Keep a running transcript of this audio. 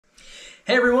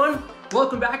Hey everyone,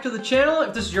 welcome back to the channel.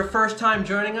 If this is your first time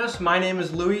joining us, my name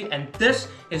is Louie and this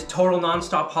is Total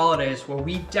Nonstop Holidays, where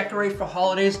we decorate for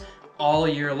holidays all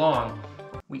year long.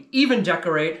 We even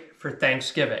decorate for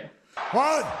Thanksgiving.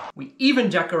 What? We even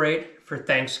decorate for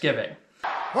Thanksgiving.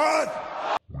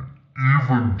 What?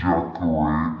 Even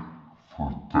decorate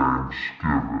for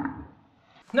Thanksgiving.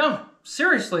 No,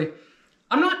 seriously,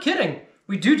 I'm not kidding.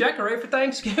 We do decorate for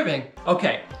Thanksgiving.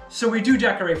 Okay, so we do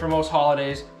decorate for most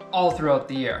holidays all throughout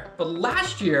the year. But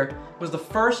last year was the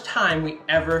first time we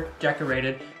ever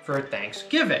decorated for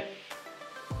Thanksgiving.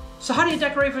 So how do you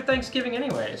decorate for Thanksgiving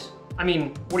anyways? I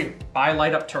mean, what do you, buy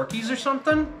light up turkeys or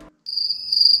something?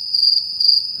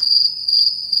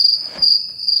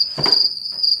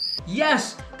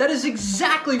 Yes, that is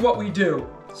exactly what we do.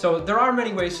 So there are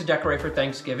many ways to decorate for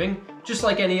Thanksgiving, just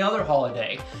like any other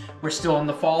holiday. We're still in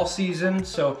the fall season,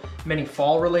 so many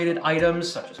fall-related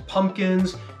items such as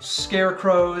pumpkins,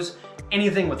 scarecrows,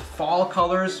 anything with fall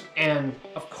colors, and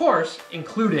of course,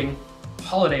 including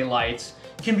holiday lights,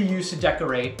 can be used to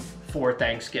decorate for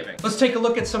Thanksgiving. Let's take a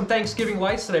look at some Thanksgiving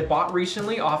lights that I bought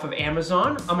recently off of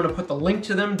Amazon. I'm gonna put the link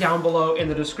to them down below in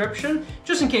the description,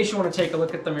 just in case you wanna take a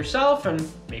look at them yourself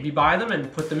and maybe buy them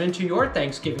and put them into your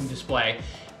Thanksgiving display.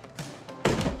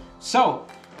 So,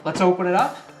 let's open it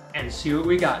up and see what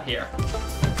we got here.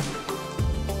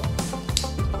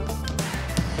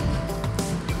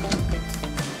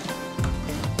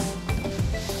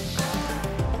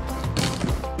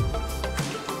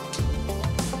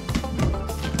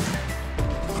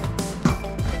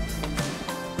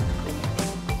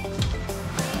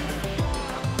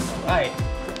 All right,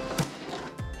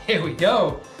 here we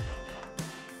go.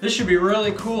 This should be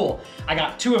really cool. I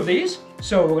got two of these,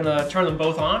 so we're gonna turn them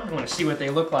both on. I'm gonna see what they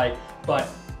look like, but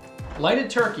lighted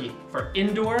turkey for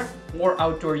indoor or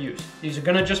outdoor use. These are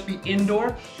gonna just be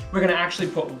indoor. We're gonna actually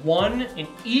put one in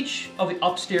each of the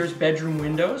upstairs bedroom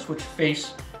windows, which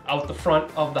face out the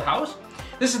front of the house.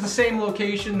 This is the same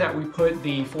location that we put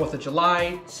the 4th of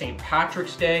July, St.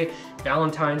 Patrick's Day,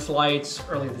 Valentine's lights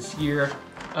earlier this year.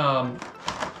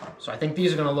 So I think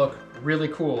these are gonna look really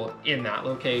cool in that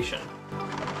location.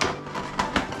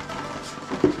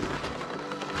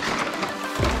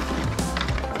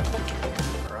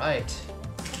 Right.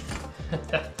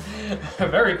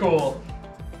 Very cool.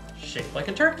 Shaped like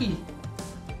a turkey.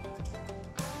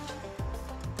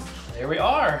 There we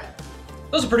are.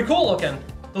 Those are pretty cool looking.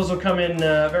 Those will come in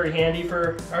very handy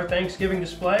for our Thanksgiving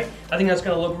display. I think that's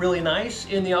gonna look really nice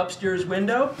in the upstairs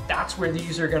window. That's where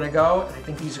these are gonna go, and I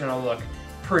think these are gonna look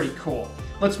pretty cool.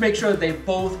 Let's make sure that they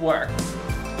both work.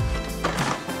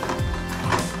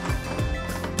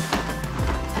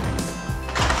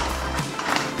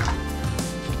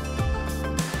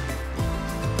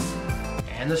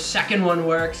 And the second one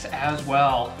works as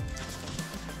well.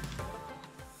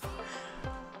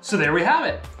 So there we have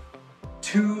it.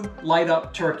 2 light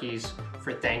up turkeys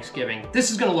for Thanksgiving.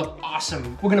 This is gonna look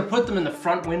awesome. We're gonna put them in the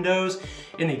front windows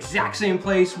in the exact same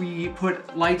place we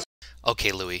put lights.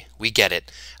 Okay, Louie, we get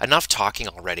it. Enough talking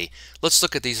already. Let's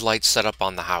look at these lights set up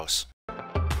on the house.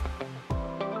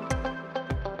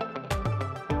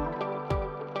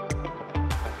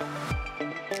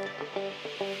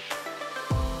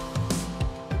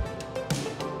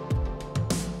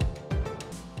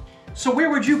 So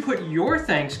where would you put your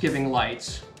Thanksgiving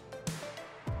lights?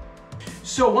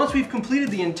 So once we've completed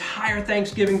the entire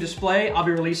Thanksgiving display, I'll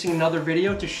be releasing another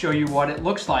video to show you what it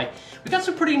looks like. We got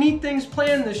some pretty neat things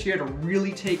planned this year to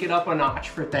really take it up a notch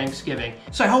for Thanksgiving.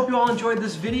 So I hope you all enjoyed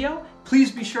this video.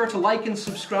 Please be sure to like and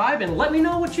subscribe and let me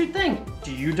know what you think.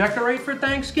 Do you decorate for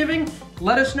Thanksgiving?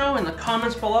 Let us know in the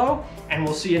comments below and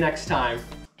we'll see you next time.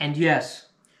 And yes,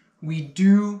 we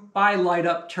do buy light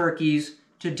up turkeys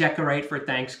to decorate for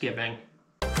Thanksgiving.